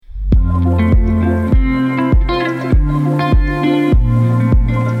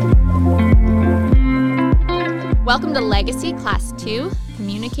PC3 Class 2,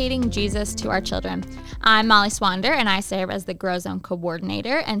 Communicating Jesus to Our Children. I'm Mollie Swander, and I serve as the Grow Zone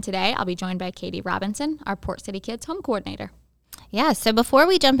Coordinator, and today I'll be joined by Katie Robinson, our Port City Kids Home Coordinator. Yeah, so before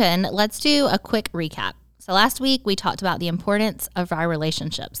we jump in, let's do a quick recap. So last week, we talked about the importance of our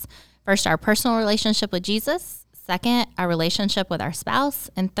relationships. First, our personal relationship with Jesus. Second, our relationship with our spouse.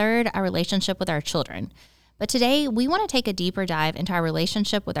 And third, our relationship with our children. But today, we want to take a deeper dive into our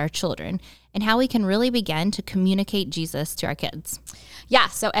relationship with our children and how we can really begin to communicate Jesus to our kids. Yeah,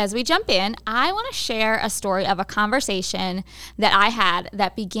 so as we jump in, I want to share a story of a conversation that I had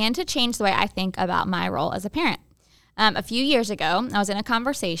that began to change the way I think about my role as a parent. A few years ago, I was in a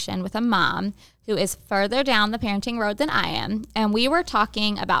conversation with a mom who is further down the parenting road than I am, and we were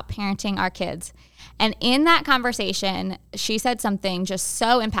talking about parenting our kids. And in that conversation, she said something just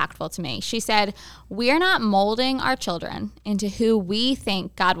so impactful to me. She said, "We're not molding our children into who we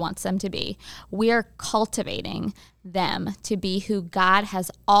think God wants them to be. We're cultivating them to be who God has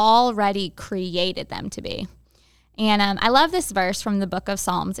already created them to be." And I love this verse from the book of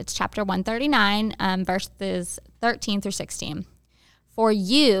Psalms. It's chapter 139, verses 13 through 16. "For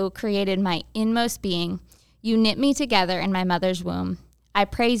you created my inmost being. You knit me together in my mother's womb. I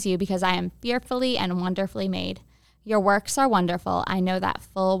praise you because I am fearfully and wonderfully made. Your works are wonderful. I know that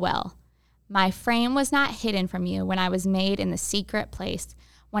full well. My frame was not hidden from you when I was made in the secret place.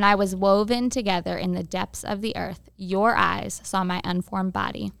 When I was woven together in the depths of the earth, your eyes saw my unformed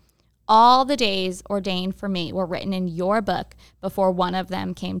body. All the days ordained for me were written in your book before one of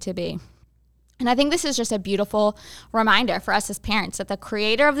them came to be." And I think this is just a beautiful reminder for us as parents that the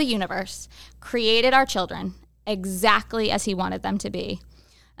creator of the universe created our children exactly as he wanted them to be.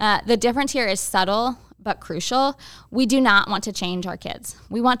 The difference here is subtle but crucial. We do not want to change our kids.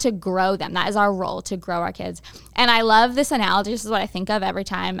 We want to grow them. That is our role, to grow our kids. And I love this analogy. This is what I think of every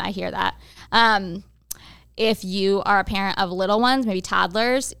time I hear that. If you are a parent of little ones, maybe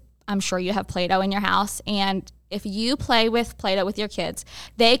toddlers, I'm sure you have Play-Doh in your house, and if you play with Play-Doh with your kids,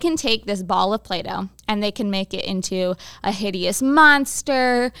 they can take this ball of Play-Doh and they can make it into a hideous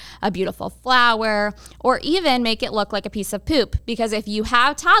monster, a beautiful flower, or even make it look like a piece of poop. Because if you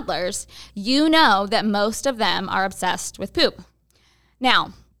have toddlers, you know that most of them are obsessed with poop.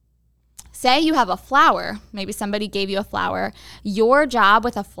 Now, say you have a flower, maybe somebody gave you a flower. Your job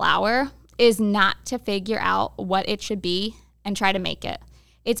with a flower is not to figure out what it should be and try to make it.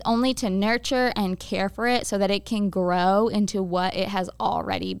 It's only to nurture and care for it so that it can grow into what it has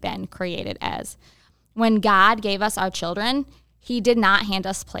already been created as. When God gave us our children, he did not hand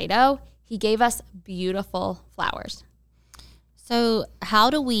us Play-Doh. He gave us beautiful flowers. So how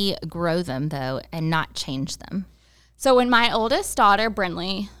do we grow them, though, and not change them? So when my oldest daughter,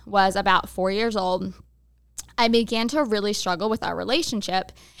 Brinley, was about 4 years old, I began to really struggle with our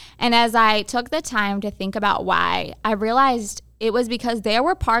relationship. And as I took the time to think about why, I realized it was because there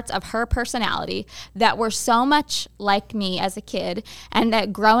were parts of her personality that were so much like me as a kid, and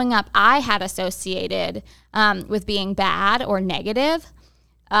that growing up I had associated with being bad or negative.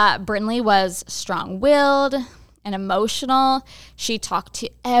 Brinley was strong-willed and emotional. She talked to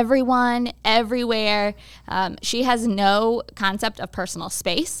everyone, everywhere. She has no concept of personal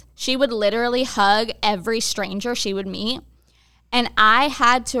space. She would literally hug every stranger she would meet. And I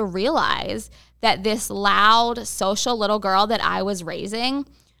had to realize that this loud, social little girl that I was raising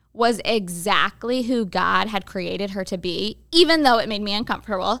was exactly who God had created her to be, even though it made me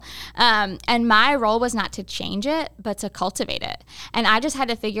uncomfortable. And my role was not to change it, but to cultivate it. And I just had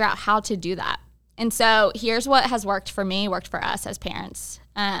to figure out how to do that. And so here's what has worked for me, worked for us as parents.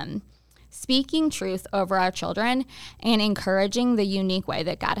 Speaking truth over our children and encouraging the unique way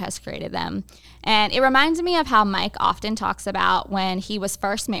that God has created them. And it reminds me of how Mike often talks about when he was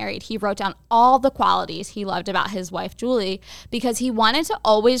first married. He wrote down all the qualities he loved about his wife, Julie, because he wanted to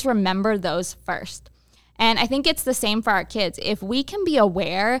always remember those first. And I think it's the same for our kids. If we can be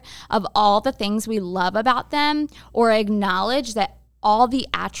aware of all the things we love about them, or acknowledge that all the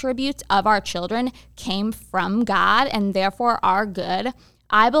attributes of our children came from God and therefore are good,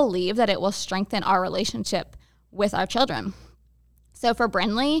 I believe that it will strengthen our relationship with our children. So for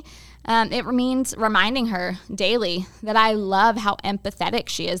Brinley, it means reminding her daily that I love how empathetic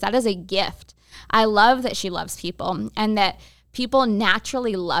she is. That is a gift. I love that she loves people and that people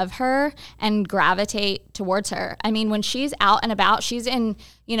naturally love her and gravitate towards her. I mean, when she's out and about, she's in,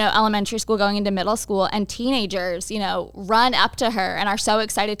 elementary school going into middle school, and teenagers, run up to her and are so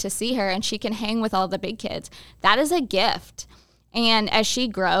excited to see her, and she can hang with all the big kids. That is a gift. And as she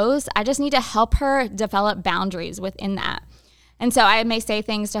grows, I just need to help her develop boundaries within that. And so I may say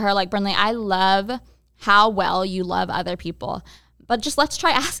things to her like, Brinley, I love how well you love other people, but just let's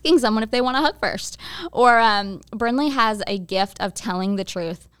try asking someone if they want a hug first. Or Brinley has a gift of telling the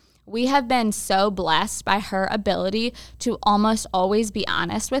truth. We have been so blessed by her ability to almost always be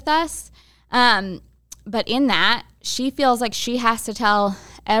honest with us. But in that, she feels like she has to tell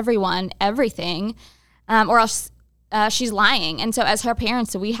everyone everything, or else she's lying. And so as her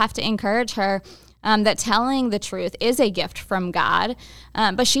parents, we have to encourage her that telling the truth is a gift from God,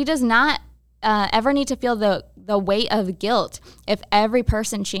 but she does not ever need to feel the weight of guilt if every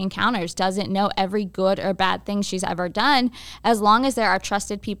person she encounters doesn't know every good or bad thing she's ever done, as long as there are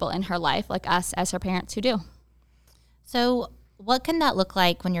trusted people in her life like us as her parents who do. So what can that look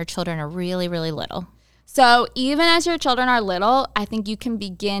like when your children are really, really little? So even as your children are little, I think you can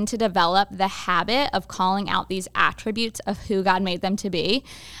begin to develop the habit of calling out these attributes of who God made them to be.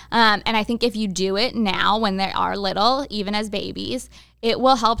 And I think if you do it now when they are little, even as babies, it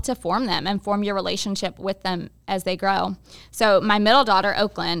will help to form them and form your relationship with them as they grow. So my middle daughter,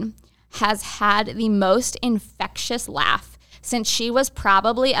 Oakland, has had the most infectious laugh since she was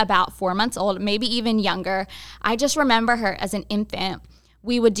probably about 4 months old, maybe even younger. I just remember her as an infant.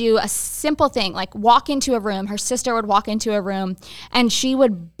 We would do a simple thing like walk into a room. Her sister would walk into a room and she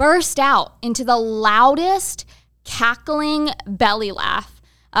would burst out into the loudest cackling belly laugh.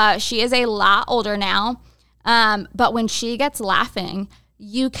 She is a lot older now, but when she gets laughing,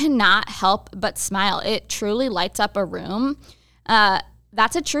 you cannot help but smile. It truly lights up a room.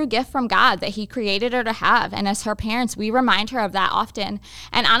 That's a true gift from God that he created her to have. And as her parents, we remind her of that often.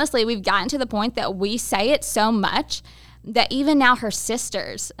 And honestly, we've gotten to the point that we say it so much that even now her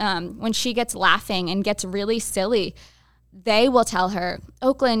sisters, when she gets laughing and gets really silly, they will tell her,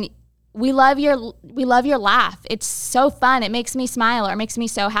 Oakland, we love your laugh. It's so fun. It makes me smile or it makes me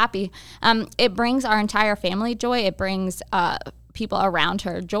so happy. It brings our entire family joy. It brings people around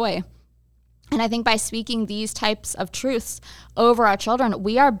her joy. And I think by speaking these types of truths over our children,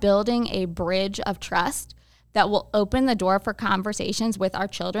 we are building a bridge of trust that will open the door for conversations with our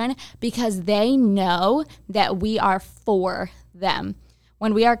children because they know that we are for them.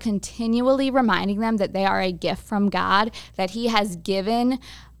 When we are continually reminding them that they are a gift from God, that he has given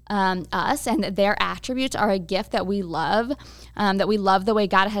us, and that their attributes are a gift that we love the way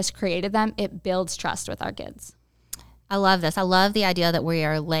God has created them, it builds trust with our kids. I love this. I love the idea that we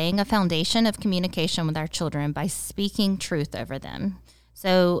are laying a foundation of communication with our children by speaking truth over them.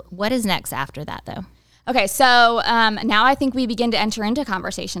 So what is next after that, though? Okay, so now I think we begin to enter into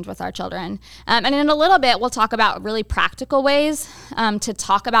conversations with our children. And in a little bit, we'll talk about really practical ways to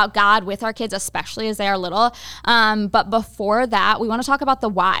talk about God with our kids, especially as they are little. But before that, we want to talk about the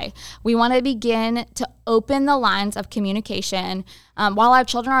why. We want to begin to open the lines of communication while our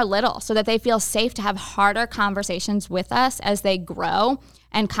children are little so that they feel safe to have harder conversations with us as they grow,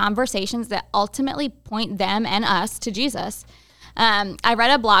 and conversations that ultimately point them and us to Jesus. I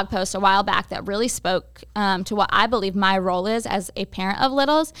read a blog post a while back that really spoke to what I believe my role is as a parent of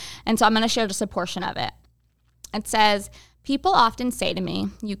littles, and so I'm going to share just a portion of it. It says, people often say to me,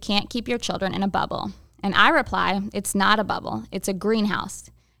 you can't keep your children in a bubble. And I reply, it's not a bubble, it's a greenhouse.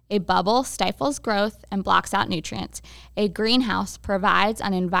 A bubble stifles growth and blocks out nutrients. A greenhouse provides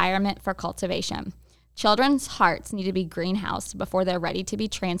an environment for cultivation. Children's hearts need to be greenhoused before they're ready to be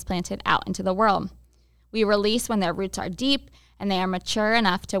transplanted out into the world. We release when their roots are deep and they are mature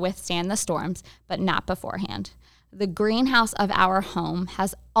enough to withstand the storms, but not beforehand. The greenhouse of our home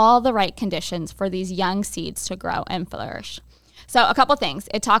has all the right conditions for these young seeds to grow and flourish. So a couple things.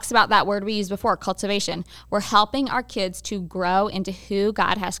 It talks about that word we used before, cultivation. We're helping our kids to grow into who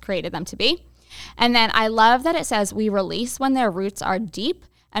God has created them to be. And then I love that it says we release when their roots are deep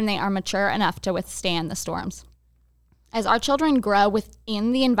and they are mature enough to withstand the storms. As our children grow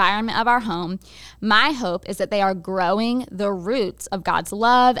within the environment of our home, my hope is that they are growing the roots of God's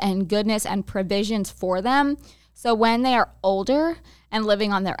love and goodness and provisions for them. So when they are older and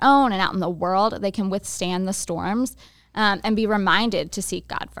living on their own and out in the world, they can withstand the storms and be reminded to seek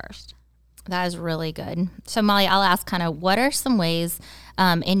God first. That is really good. So Mollie, I'll ask kind of what are some ways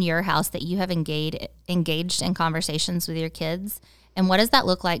in your house that you have engaged in conversations with your kids? And what does that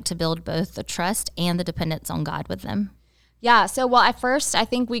look like to build both the trust and the dependence on God with them? Yeah, so at first, I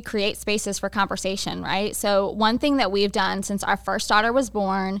think we create spaces for conversation, right? So one thing that we've done since our first daughter was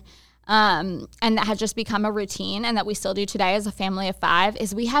born, and that has just become a routine and that we still do today as a family of 5,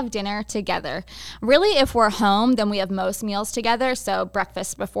 is we have dinner together. Really, if we're home, then we have most meals together. So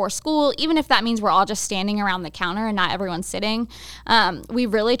breakfast before school, even if that means we're all just standing around the counter and not everyone's sitting, we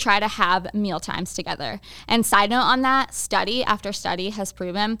really try to have meal times together. And side note on that, study after study has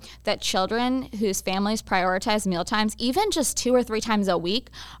proven that children whose families prioritize meal times, even just 2 or 3 times a week,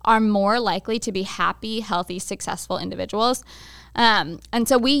 are more likely to be happy, healthy, successful individuals. And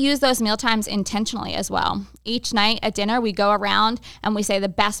so we use those meal times intentionally as well. Each night at dinner, we go around and we say the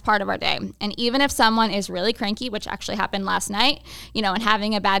best part of our day. And even if someone is really cranky, which actually happened last night, and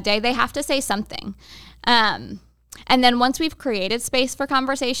having a bad day, they have to say something. And then once we've created space for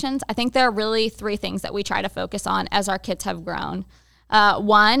conversations, I think there are really 3 things that we try to focus on as our kids have grown.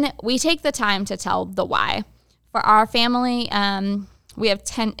 1, we take the time to tell the why. For our family, we have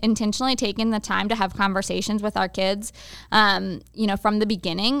intentionally taken the time to have conversations with our kids, from the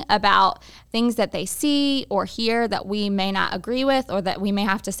beginning about things that they see or hear that we may not agree with or that we may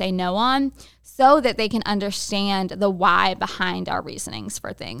have to say no on, so that they can understand the why behind our reasonings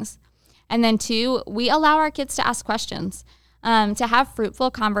for things. And then 2, we allow our kids to ask questions. To have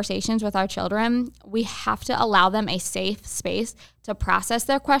fruitful conversations with our children, we have to allow them a safe space to process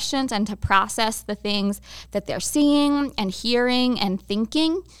their questions and to process the things that they're seeing and hearing and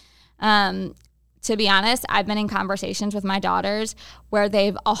thinking. To be honest, I've been in conversations with my daughters where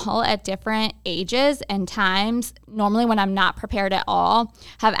they've all at different ages and times, normally when I'm not prepared at all,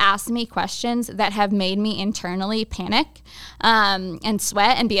 have asked me questions that have made me internally panic and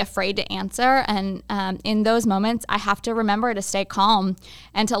sweat and be afraid to answer. And in those moments, I have to remember to stay calm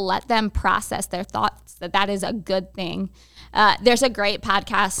and to let them process their thoughts, that is a good thing. There's a great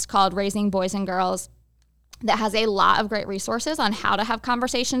podcast called Raising Boys and Girls that has a lot of great resources on how to have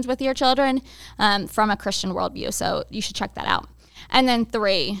conversations with your children from a Christian worldview. So you should check that out. And then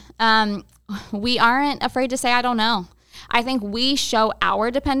 3, we aren't afraid to say, I don't know. I think we show our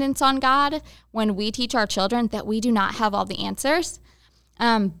dependence on God when we teach our children that we do not have all the answers,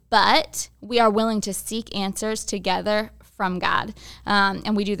 but we are willing to seek answers together from God.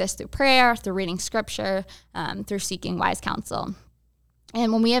 And we do this through prayer, through reading scripture, through seeking wise counsel.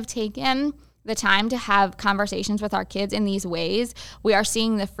 And when we have taken the time to have conversations with our kids in these ways, we are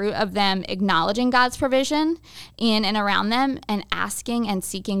seeing the fruit of them acknowledging God's provision in and around them and asking and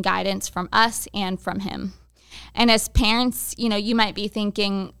seeking guidance from us and from Him. And as parents, you might be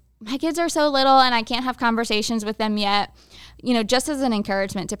thinking, my kids are so little and I can't have conversations with them yet. Just as an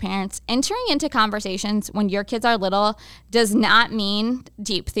encouragement to parents, entering into conversations when your kids are little does not mean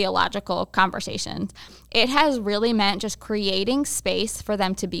deep theological conversations. It has really meant just creating space for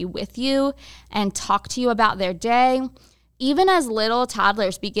them to be with you and talk to you about their day. Even as little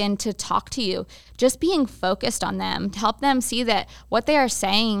toddlers begin to talk to you, just being focused on them to help them see that what they are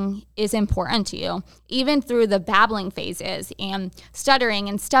saying is important to you, even through the babbling phases and stuttering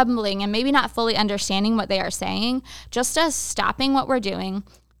and stumbling and maybe not fully understanding what they are saying, just as stopping what we're doing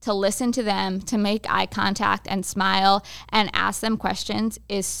to listen to them, to make eye contact and smile and ask them questions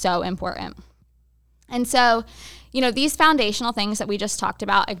is so important. And so, these foundational things that we just talked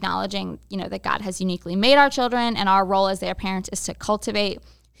about, acknowledging, that God has uniquely made our children and our role as their parents is to cultivate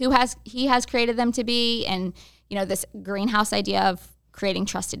who He has created them to be. And, this greenhouse idea of creating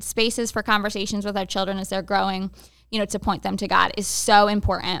trusted spaces for conversations with our children as they're growing, to point them to God is so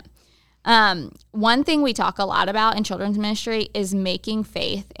important. One thing we talk a lot about in children's ministry is making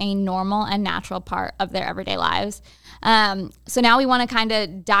faith a normal and natural part of their everyday lives. So now we want to kind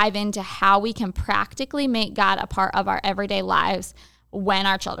of dive into how we can practically make God a part of our everyday lives when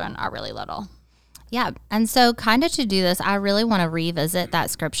our children are really little. Yeah. And so kind of to do this, I really want to revisit that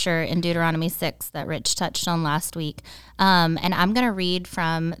scripture in Deuteronomy 6 that Rich touched on last week. And I'm going to read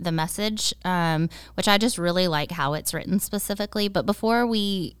from the Message, which I just really like how it's written specifically. But before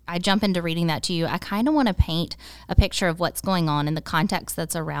I jump into reading that to you, I kind of want to paint a picture of what's going on in the context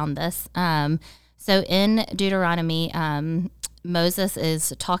that's around this. So in Deuteronomy, Moses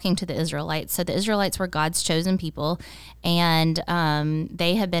is talking to the Israelites. So the Israelites were God's chosen people, and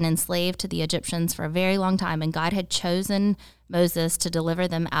they had been enslaved to the Egyptians for a very long time, and God had chosen Moses to deliver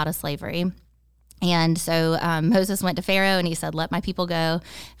them out of slavery. And so Moses went to Pharaoh and he said, let my people go.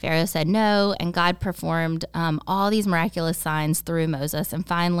 Pharaoh said no, and God performed all these miraculous signs through Moses. And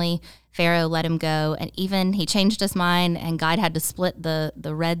finally, Pharaoh let him go, and even he changed his mind, and God had to split the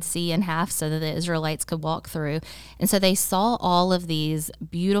Red Sea in half so that the Israelites could walk through. And so they saw all of these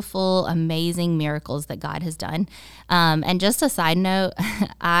beautiful, amazing miracles that God has done. And just a side note,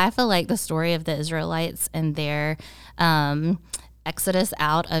 I feel like the story of the Israelites and their exodus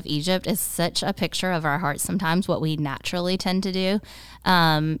out of Egypt is such a picture of our hearts sometimes, what we naturally tend to do.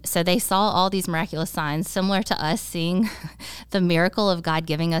 So they saw all these miraculous signs, similar to us seeing the miracle of God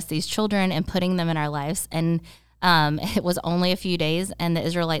giving us these children and putting them in our lives. And it was only a few days, and the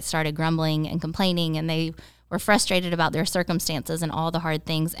Israelites started grumbling and complaining, and they were frustrated about their circumstances and all the hard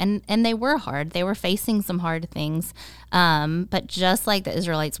things. And they were hard. They were facing some hard things. But just like the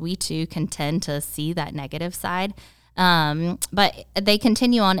Israelites, we too can tend to see that negative side. But they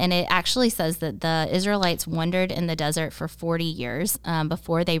continue on, and it actually says that the Israelites wandered in the desert for 40 years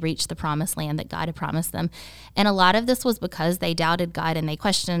before they reached the promised land that God had promised them. And a lot of this was because they doubted God and they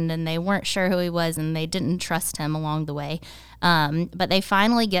questioned and they weren't sure who he was and they didn't trust him along the way. But they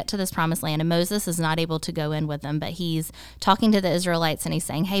finally get to this promised land, and Moses is not able to go in with them, but he's talking to the Israelites and he's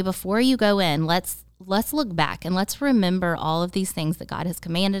saying, hey, before you go in, let's look back and let's remember all of these things that God has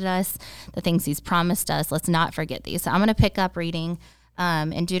commanded us, the things he's promised us. Let's not forget these. So I'm going to pick up reading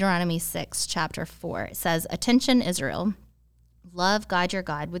in Deuteronomy 6, chapter 4. It says, attention, Israel, love God your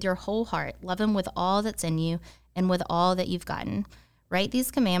God with your whole heart. Love him with all that's in you and with all that you've gotten. Write these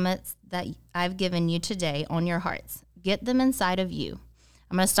commandments that I've given you today on your hearts. Get them inside of you.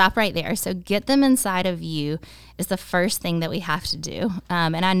 I'm going to stop right there. So get them inside of you is the first thing that we have to do.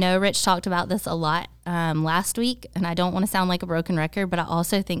 And I know Rich talked about this a lot last week, and I don't want to sound like a broken record, but I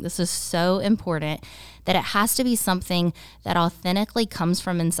also think this is so important that it has to be something that authentically comes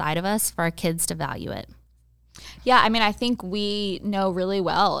from inside of us for our kids to value it. Yeah, I mean, I think we know really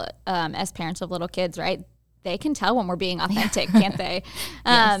well as parents of little kids, right? They can tell when we're being authentic, can't they?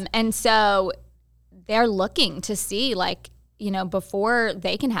 Yes. And so they're looking to see, like, you know, before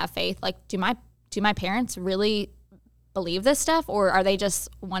they can have faith, like, do my parents really believe this stuff, or are they just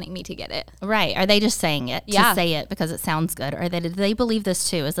wanting me to get it? Right. Are they just saying it to Yeah. say it because it sounds good? Or do they believe this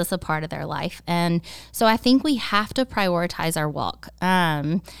too? Is this a part of their life? And so I think we have to prioritize our walk.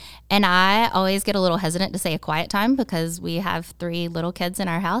 And I always get a little hesitant to say a quiet time because we have 3 little kids in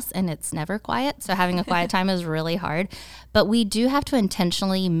our house and it's never quiet. So having a quiet time is really hard. But we do have to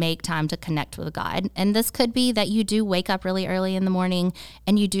intentionally make time to connect with God. And this could be that you do wake up really early in the morning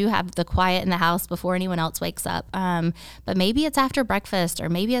and you do have the quiet in the house before anyone else wakes up. But maybe it's after breakfast, or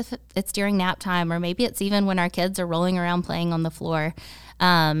maybe it's during nap time, or maybe it's even when our kids are rolling around playing on the floor.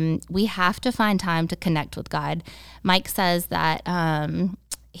 We have to find time to connect with God. Mike says that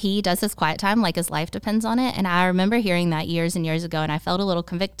he does his quiet time like his life depends on it. And I remember hearing that years and years ago, and I felt a little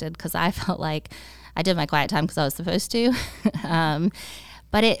convicted because I felt like I did my quiet time because I was supposed to.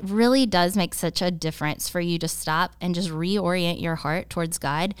 But it really does make such a difference for you to stop and just reorient your heart towards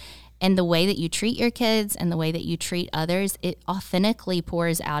God. And the way that you treat your kids and the way that you treat others, it authentically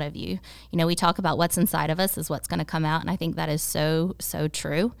pours out of you. You know, we talk about what's inside of us is what's going to come out. And I think that is so, so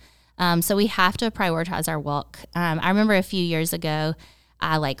true. So we have to prioritize our walk. I remember a few years ago,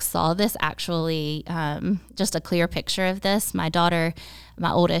 I saw this actually, just a clear picture of this. My daughter,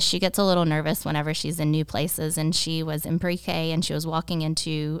 my oldest, she gets a little nervous whenever she's in new places, and she was in pre-K and she was walking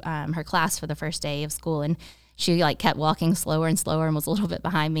into her class for the first day of school, and she kept walking slower and slower and was a little bit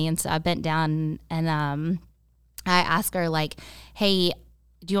behind me. And so I bent down and I asked her hey,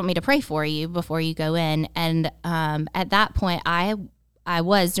 do you want me to pray for you before you go in? And at that point, I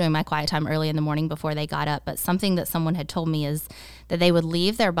was doing my quiet time early in the morning before they got up, but something that someone had told me is that they would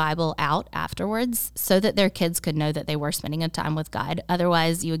leave their Bible out afterwards so that their kids could know that they were spending a time with God.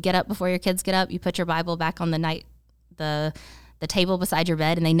 Otherwise, you would get up before your kids get up, you put your Bible back on the table beside your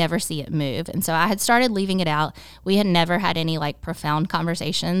bed, and they never see it move. And so I had started leaving it out. We had never had any profound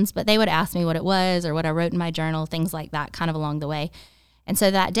conversations, but they would ask me what it was or what I wrote in my journal, things like that, kind of along the way. And so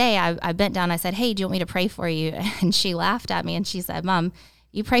that day I bent down, I said, hey, do you want me to pray for you? And she laughed at me and she said, Mom,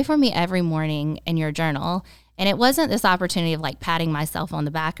 you pray for me every morning in your journal. And it wasn't this opportunity of patting myself on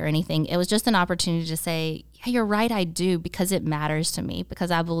the back or anything. It was just an opportunity to say, yeah, you're right, I do, because it matters to me, because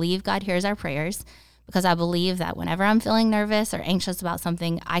I believe God hears our prayers, because I believe that whenever I'm feeling nervous or anxious about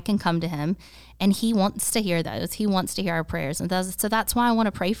something, I can come to him, and he wants to hear those. He wants to hear our prayers. And so that's why I want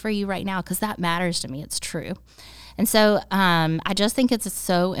to pray for you right now, because that matters to me. It's true. And so I just think it's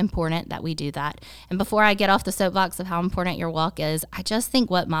so important that we do that. And before I get off the soapbox of how important your walk is, I just think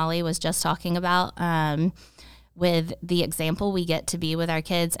what Mollie was just talking about with the example we get to be with our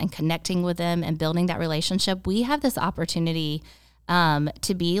kids and connecting with them and building that relationship, we have this opportunity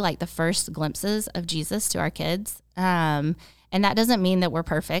to be the first glimpses of Jesus to our kids. And that doesn't mean that we're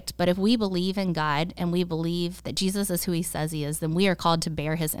perfect, but if we believe in God and we believe that Jesus is who he says he is, then we are called to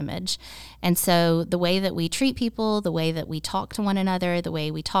bear his image. And so the way that we treat people, the way that we talk to one another, the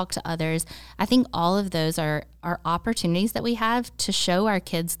way we talk to others, I think all of those are opportunities that we have to show our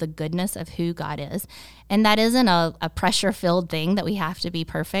kids the goodness of who God is. And that isn't a pressure-filled thing that we have to be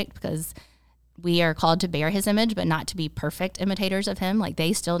perfect, because we are called to bear his image, but not to be perfect imitators of him.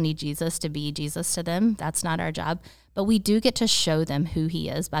 They still need Jesus to be Jesus to them. That's not our job. But we do get to show them who he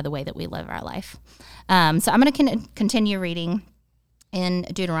is by the way that we live our life. So I'm going to continue reading in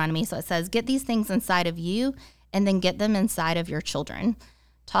Deuteronomy. So it says, get these things inside of you, and then get them inside of your children.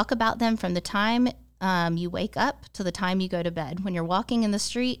 Talk about them from the time you wake up to the time you go to bed, when you're walking in the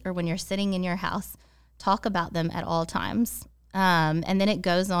street or when you're sitting in your house. talk about them at all times. And then it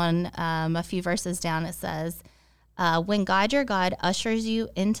goes on a few verses down. It says, when God your God ushers you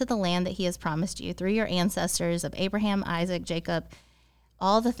into the land that he has promised you through your ancestors of Abraham, Isaac, Jacob,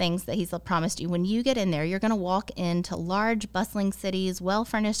 all the things that he's promised you, when you get in there, you're going to walk into large, bustling cities,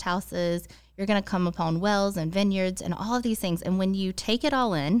 well-furnished houses. You're going to come upon wells and vineyards and all of these things. And when you take it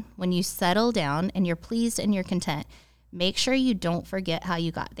all in, when you settle down and you're pleased and you're content, make sure you don't forget how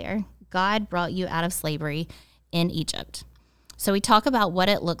you got there. God brought you out of slavery in Egypt. So we talk about what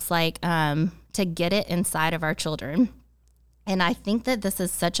it looks like to get it inside of our children. And I think that this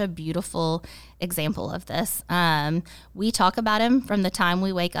is such a beautiful example of this. We talk about him from the time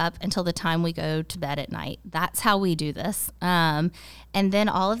we wake up until the time we go to bed at night. That's how we do this. And then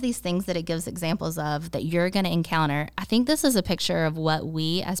all of these things that it gives examples of that you're going to encounter. I think this is a picture of what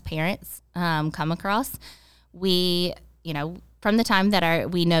we as parents come across. We, from the time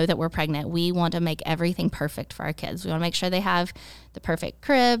that we know that we're pregnant, we want to make everything perfect for our kids. We want to make sure they have the perfect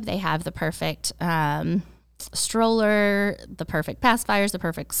crib, they have the perfect stroller, the perfect pacifiers, the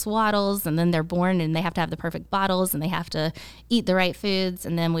perfect swaddles, and then they're born and they have to have the perfect bottles and they have to eat the right foods.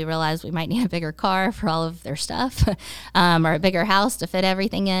 And then we realize we might need a bigger car for all of their stuff or a bigger house to fit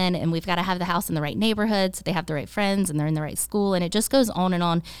everything in. And we've got to have the house in the right neighborhood so they have the right friends and they're in the right school. And it just goes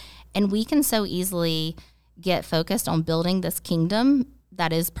on. And we can so easily get focused on building this kingdom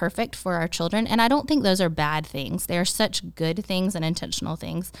that is perfect for our children. And I don't think those are bad things. They are such good things and intentional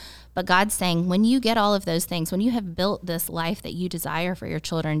things. But God's saying, when you get all of those things, when you have built this life that you desire for your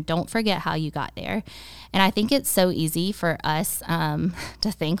children, don't forget how you got there. And I think it's so easy for us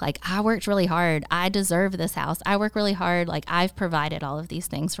to think like, I worked really hard. I deserve this house. I work really hard. Like I've provided all of these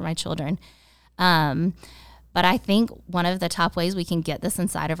things for my children. But I think one of the top ways we can get this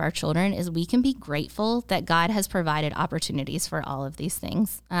inside of our children is we can be grateful that God has provided opportunities for all of these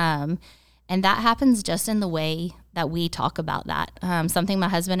things. And that happens just in the way that we talk about that. Something my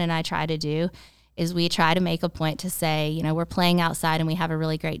husband and I try to do is we try to make a point to say, we're playing outside and we have a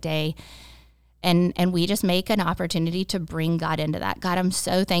really great day. And we just make an opportunity to bring God into that. God, I'm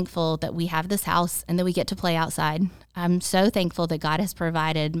so thankful that we have this house and that we get to play outside. I'm so thankful that God has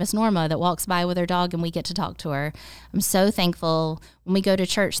provided Miss Norma that walks by with her dog and we get to talk to her. I'm so thankful when we go to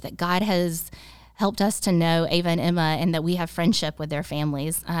church that God has helped us to know Ava and Emma and that we have friendship with their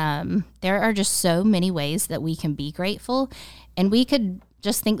families. There are just so many ways that we can be grateful, and we could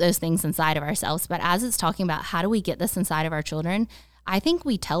just think those things inside of ourselves. But as it's talking about how do we get this inside of our children, I think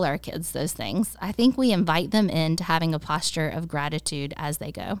we tell our kids those things. I think we invite them into having a posture of gratitude as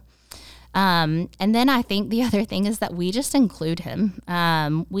they go. And then I think the other thing is that we just include him.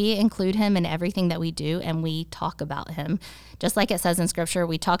 We include him in everything that we do, and we talk about him. Just like it says in Scripture,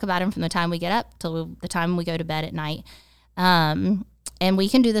 we talk about him from the time we get up till the time we go to bed at night. And we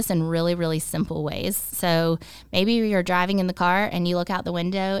can do this in really, really simple ways. So maybe you're driving in the car and you look out the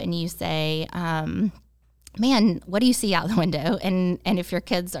window and you say, man, what do you see out the window? And if your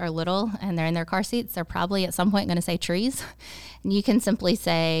kids are little and they're in their car seats, they're probably at some point going to say trees. And you can simply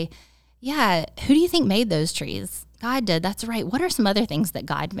say, yeah, who do you think made those trees? God did. That's right. What are some other things that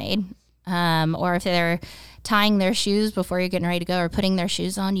God made? Or if they're tying their shoes before you're getting ready to go or putting their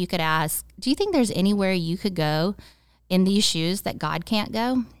shoes on, you could ask, do you think there's anywhere you could go in these shoes that God can't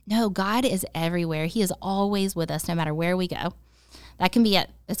go? No, God is everywhere. He is always with us no matter where we go. That can be it.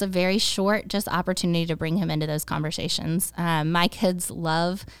 It's a very short just opportunity to bring him into those conversations. My kids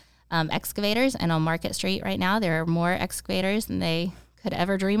love excavators, and on Market Street right now, there are more excavators than they could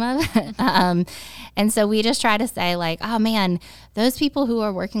ever dream of. And so we just try to say like, oh man, those people who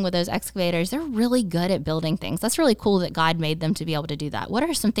are working with those excavators, they're really good at building things. That's really cool that God made them to be able to do that. What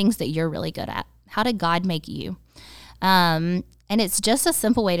are some things that you're really good at? How did God make you? And it's just a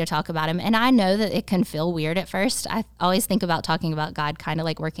simple way to talk about him. And I know that it can feel weird at first. I always think about talking about God kind of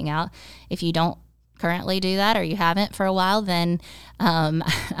like working out. If you don't currently do that or you haven't for a while, then I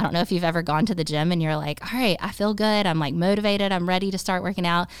don't know if you've ever gone to the gym and you're like, all right, I feel good. I'm like motivated. I'm ready to start working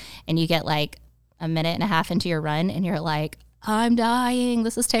out. And you get like a minute and a half into your run and you're like, I'm dying.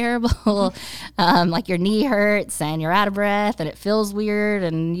 This is terrible. Like your knee hurts and you're out of breath and it feels weird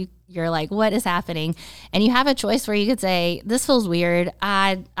and you're like, what is happening? And you have a choice where you could say, this feels weird.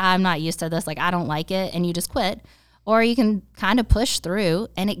 I'm not used to this. Like, I don't like it. And you just quit. Or you can kind of push through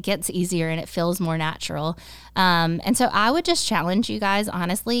and it gets easier and it feels more natural. And so I would just challenge you guys,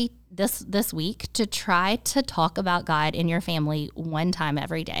 honestly, this week to try to talk about God in your family one time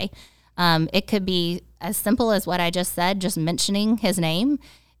every day. It could be as simple as what I just said, just mentioning his name.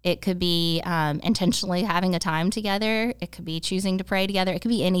 It could be intentionally having a time together. It could be choosing to pray together. It could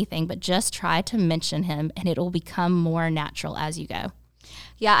be anything, but just try to mention him and it will become more natural as you go.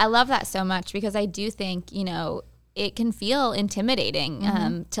 Yeah, I love that so much because I do think, it can feel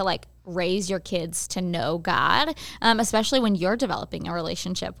intimidating to like raise your kids to know God, especially when you're developing a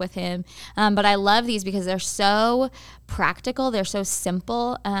relationship with him. But I love these because they're so practical, they're so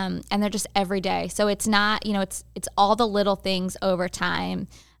simple, and they're just everyday. So it's not, it's all the little things over time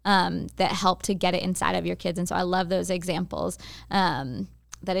that help to get it inside of your kids. And so I love those examples.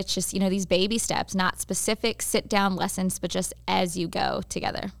 That it's just, these baby steps, not specific sit down lessons, but just as you go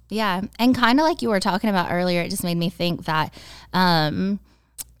together. Yeah. And kind of like you were talking about earlier, it just made me think that,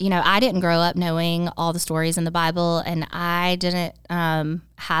 I didn't grow up knowing all the stories in the Bible, and I didn't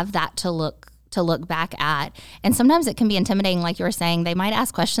have that to look back at. And sometimes it can be intimidating, like you were saying. They might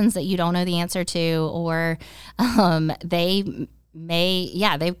ask questions that you don't know the answer to, or they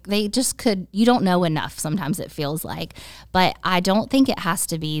just could, you don't know enough, sometimes it feels like. But I don't think it has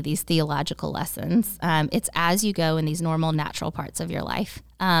to be these theological lessons. It's as you go in these normal, natural parts of your life.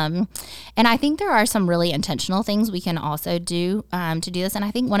 And I think there are some really intentional things we can also do to do this. And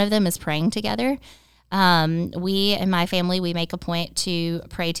I think one of them is praying together. We in my family, we make a point to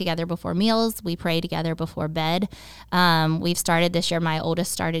pray together before meals. We pray together before bed. We've started this year, my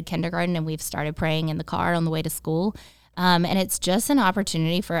oldest started kindergarten, and we've started praying in the car on the way to school. And it's just an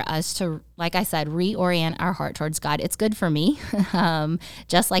opportunity for us to, like I said, reorient our heart towards God. It's good for me,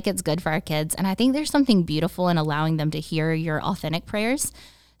 just like it's good for our kids. And I think there's something beautiful in allowing them to hear your authentic prayers.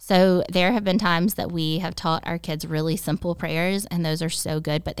 So there have been times that we have taught our kids really simple prayers, and those are so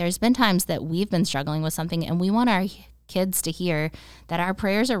good. But there's been times that we've been struggling with something, and we want our kids to hear that our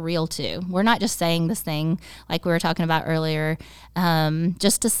prayers are real too. We're not just saying this thing like we were talking about earlier,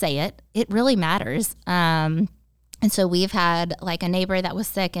 just to say it. It really matters. And so we've had like a neighbor that was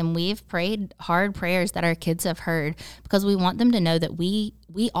sick, and we've prayed hard prayers that our kids have heard because we want them to know that we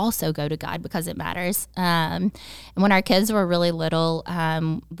also go to God because it matters. And when our kids were really little,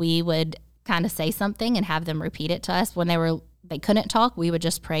 we would kind of say something and have them repeat it to us. When they couldn't talk, we would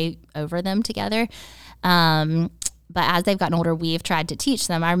just pray over them together. But as they've gotten older, we've tried to teach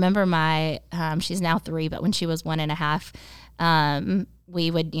them. I remember she's now 3, but when she was 1.5, we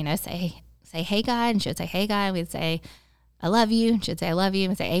would, say, hey, God, and she would say, hey, God. We'd say, I love you. And she'd say, I love you.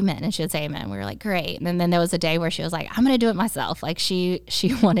 And we'd say, amen. And she would say, amen. We were like, great. And then there was a day where she was like, I'm going to do it myself. Like she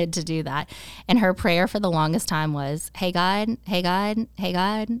wanted to do that. And her prayer for the longest time was, hey, God, hey, God, hey,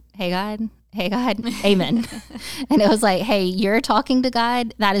 God, hey, God, hey, God, amen. And it was like, hey, you're talking to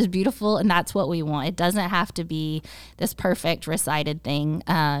God. That is beautiful. And that's what we want. It doesn't have to be this perfect recited thing.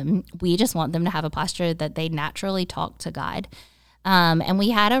 We just want them to have a posture that they naturally talk to God. And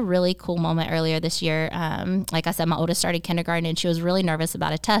we had a really cool moment earlier this year. Like I said, my oldest started kindergarten, and she was really nervous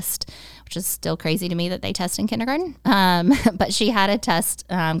about a test, which is still crazy to me that they test in kindergarten. But she had a test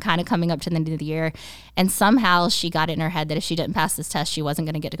kind of coming up to the end of the year, and somehow she got it in her head that if she didn't pass this test, she wasn't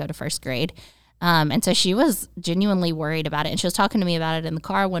going to get to go to first grade. And so she was genuinely worried about it. And she was talking to me about it in the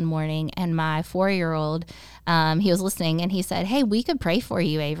car one morning. And my 4-year-old, he was listening, and he said, hey, we could pray for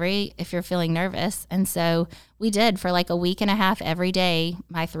you, Avery, if you're feeling nervous. And so we did for like a week and a half every day.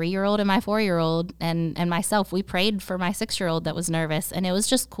 My 3-year-old and my 4-year-old and myself, we prayed for my 6-year-old that was nervous. And it was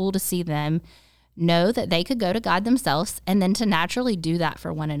just cool to see them know that they could go to God themselves and then to naturally do that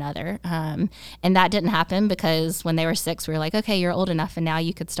for one another. And that didn't happen because when they were 6, we were like, okay, you're old enough and now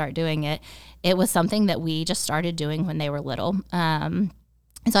you could start doing it. It was something that we just started doing when they were little. And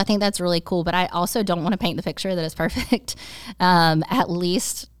so I think that's really cool. But I also don't want to paint the picture that it's perfect. At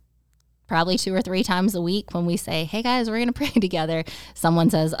least probably 2 or 3 times a week when we say, hey guys, we're going to pray together, someone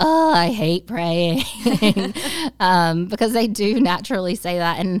says, oh, I hate praying, because they do naturally say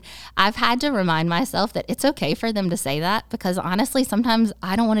that. And I've had to remind myself that it's okay for them to say that, because honestly, sometimes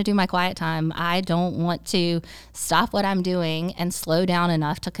I don't want to do my quiet time. I don't want to stop what I'm doing and slow down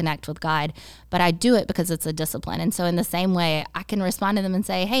enough to connect with God, but I do it because it's a discipline. And so in the same way, I can respond to them and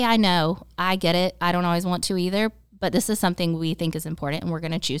say, hey, I know, I get it. I don't always want to either, but this is something we think is important, and we're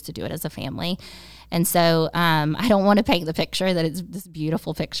going to choose to do it as a family. And so I don't want to paint the picture that it's this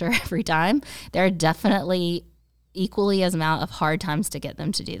beautiful picture every time. There are definitely equally as amount of hard times to get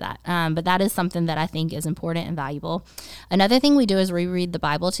them to do that. But that is something that I think is important and valuable. Another thing we do is reread the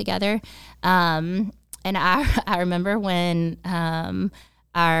Bible together. And I remember when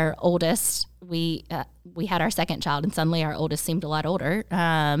our oldest, we had our second child, and suddenly our oldest seemed a lot older.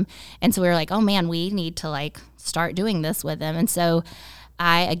 And so we were like, oh man, we need to start doing this with them. And so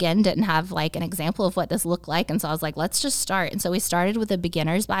I, again, didn't have an example of what this looked like. And so I was like, let's just start. And so we started with a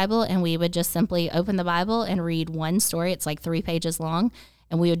beginner's Bible, and we would just simply open the Bible and read one story. It's 3 pages long,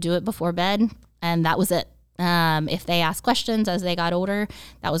 and we would do it before bed, and that was it. If they asked questions as they got older,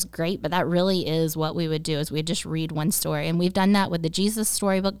 that was great. But that really is what we would do, is we'd just read one story. And we've done that with the Jesus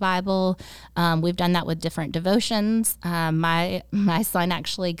Storybook Bible. We've done that with different devotions. My son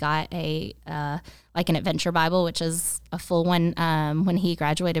actually got a like an adventure Bible, which is a full one, when he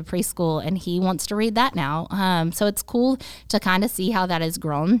graduated preschool, and he wants to read that now. So it's cool to kind of see how that has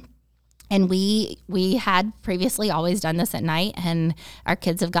grown. And we had previously always done this at night, and our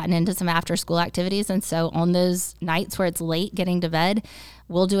kids have gotten into some after school activities. And so on those nights where it's late getting to bed,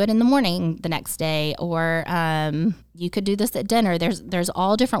 we'll do it in the morning the next day, or you could do this at dinner. There's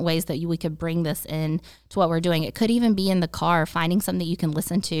all different ways that we could bring this in to what we're doing. It could even be in the car, finding something you can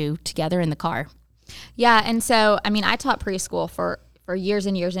listen to together in the car. Yeah. And so, I mean, I taught preschool for years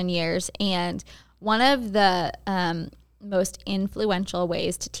and years and years. And one of the most influential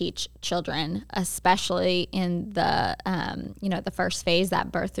ways to teach children, especially in the the first phase,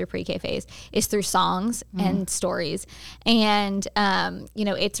 that birth through pre-K phase, is through songs and stories. And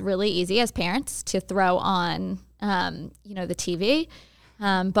it's really easy as parents to throw on the TV.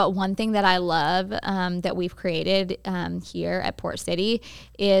 But one thing that I love that we've created here at Port City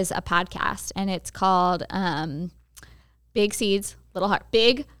is a podcast, and it's called Big Seeds, Little Heart.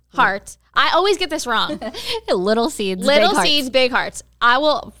 Big Hearts. I always get this wrong. Little Seeds, Little Big Seeds, Hearts. Big Hearts. I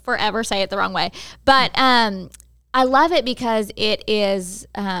will forever say it the wrong way. But I love it because it is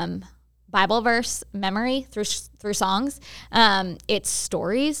Bible verse memory through songs. It's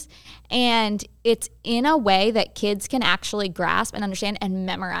stories, and it's in a way that kids can actually grasp and understand and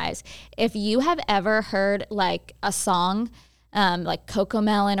memorize. If you have ever heard like a song like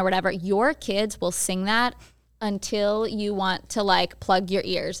Cocomelon or whatever, your kids will sing that until you want to like plug your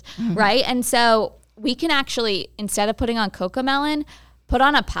ears, right? And so we can actually, instead of putting on Cocomelon, put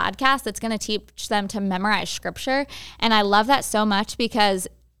on a podcast that's going to teach them to memorize scripture. And I love that so much because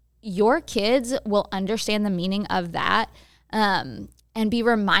your kids will understand the meaning of that and be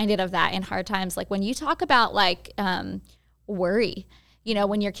reminded of that in hard times. Like when you talk about like worry,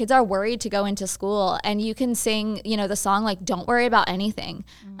 when your kids are worried to go into school, and you can sing, the song like Don't Worry About Anything,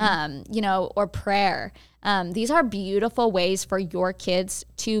 or prayer. These are beautiful ways for your kids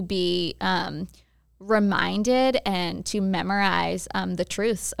to be reminded and to memorize the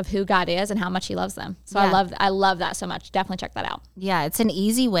truths of who God is and how much he loves them. So yeah. I love that so much. Definitely check that out. Yeah, it's an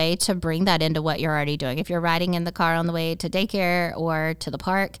easy way to bring that into what you're already doing. If you're riding in the car on the way to daycare or to the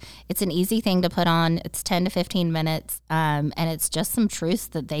park, it's an easy thing to put on. It's 10 to 15 minutes, and it's just some truths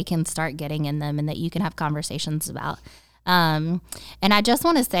that they can start getting in them and that you can have conversations about. And I just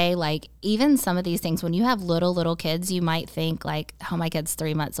want to say, like, even some of these things, when you have little kids, you might think like, oh, my kid's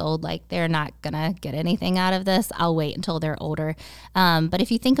 3 months old, like they're not gonna get anything out of this. I'll wait until they're older. But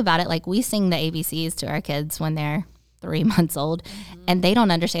if you think about it, like we sing the ABCs to our kids when they're 3 months old, and they don't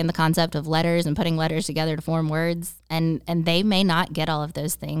understand the concept of letters and putting letters together to form words, and they may not get all of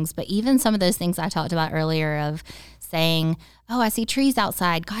those things. But even some of those things I talked about earlier of saying, oh, I see trees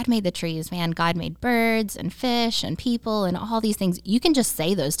outside. God made the trees, man. God made birds and fish and people and all these things. You can just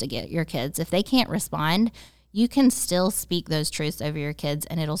say those to get your kids. If they can't respond, you can still speak those truths over your kids,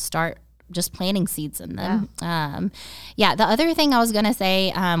 and it'll start just planting seeds in them. Yeah. The other thing I was going to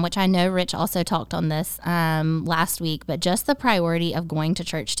say, which I know Rich also talked on this last week, but just the priority of going to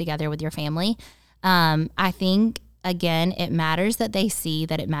church together with your family. I think, again, it matters that they see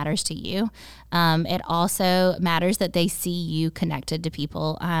that it matters to you. It also matters that they see you connected to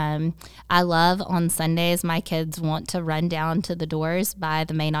people. I love on Sundays, my kids want to run down to the doors by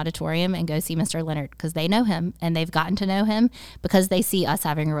the main auditorium and go see Mr. Leonard because they know him and they've gotten to know him because they see us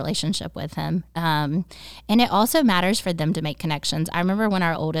having a relationship with him. And it also matters for them to make connections. I remember when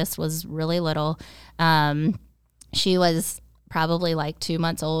our oldest was really little, she was probably like 2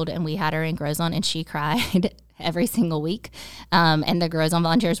 months old, and we had her in Grow Zone, and she cried every single week. And the Grow Zone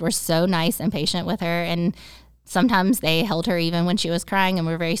volunteers were so nice and patient with her. And sometimes they held her even when she was crying and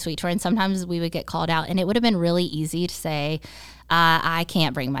were very sweet to her. And sometimes we would get called out, and it would have been really easy to say, I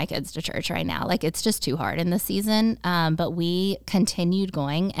can't bring my kids to church right now. Like, it's just too hard in this season. But we continued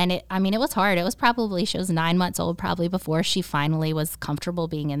going, and it was hard. It was probably, she was 9 months old probably before she finally was comfortable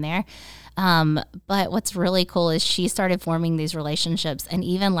being in there. But what's really cool is she started forming these relationships. And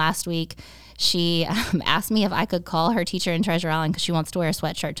even last week, she asked me if I could call her teacher in Treasure Island because she wants to wear a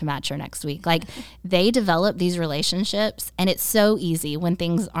sweatshirt to match her next week. Like, they develop these relationships, and it's so easy when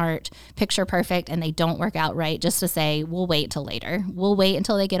things aren't picture perfect and they don't work out right, just to say, we'll wait till later. We'll wait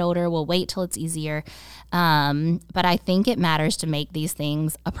until they get older. We'll wait till it's easier. But I think it matters to make these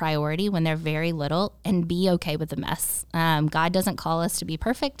things a priority when they're very little and be okay with the mess. God doesn't call us to be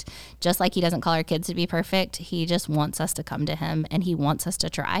perfect, just like he doesn't call our kids to be perfect. He just wants us to come to him, and he wants us to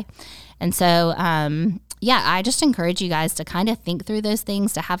try. And so yeah, I just encourage you guys to kind of think through those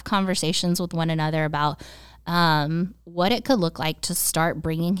things, to have conversations with one another about what it could look like to start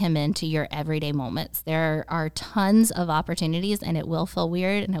bringing him into your everyday moments. There are tons of opportunities, and it will feel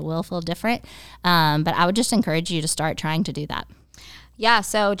weird and it will feel different. But I would just encourage you to start trying to do that. Yeah.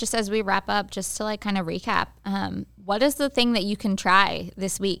 So just as we wrap up, just to like kind of recap, what is the thing that you can try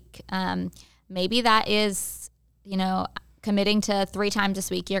this week? Maybe that is, committing to 3 times this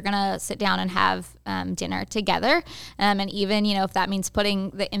week, you're going to sit down and have dinner together. And even, if that means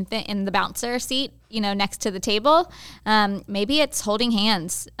putting the infant in the bouncer seat, next to the table, maybe it's holding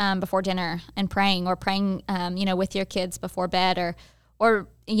hands before dinner and praying, or praying, with your kids before bed, or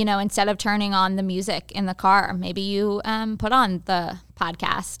instead of turning on the music in the car, maybe you put on the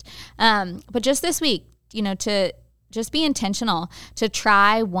podcast. But just this week, to just be intentional, to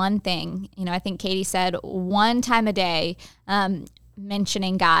try one thing. I think Katie said 1 time a day,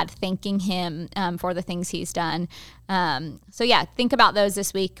 mentioning God, thanking him for the things he's done. So yeah, think about those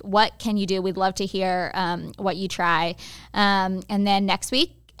this week. What can you do? We'd love to hear what you try. And then next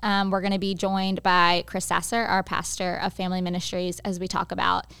week, we're going to be joined by Chris Sasser, our pastor of family ministries, as we talk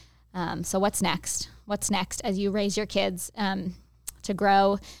about, so what's next? What's next as you raise your kids to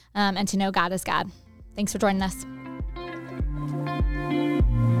grow and to know God as God? Thanks for joining us.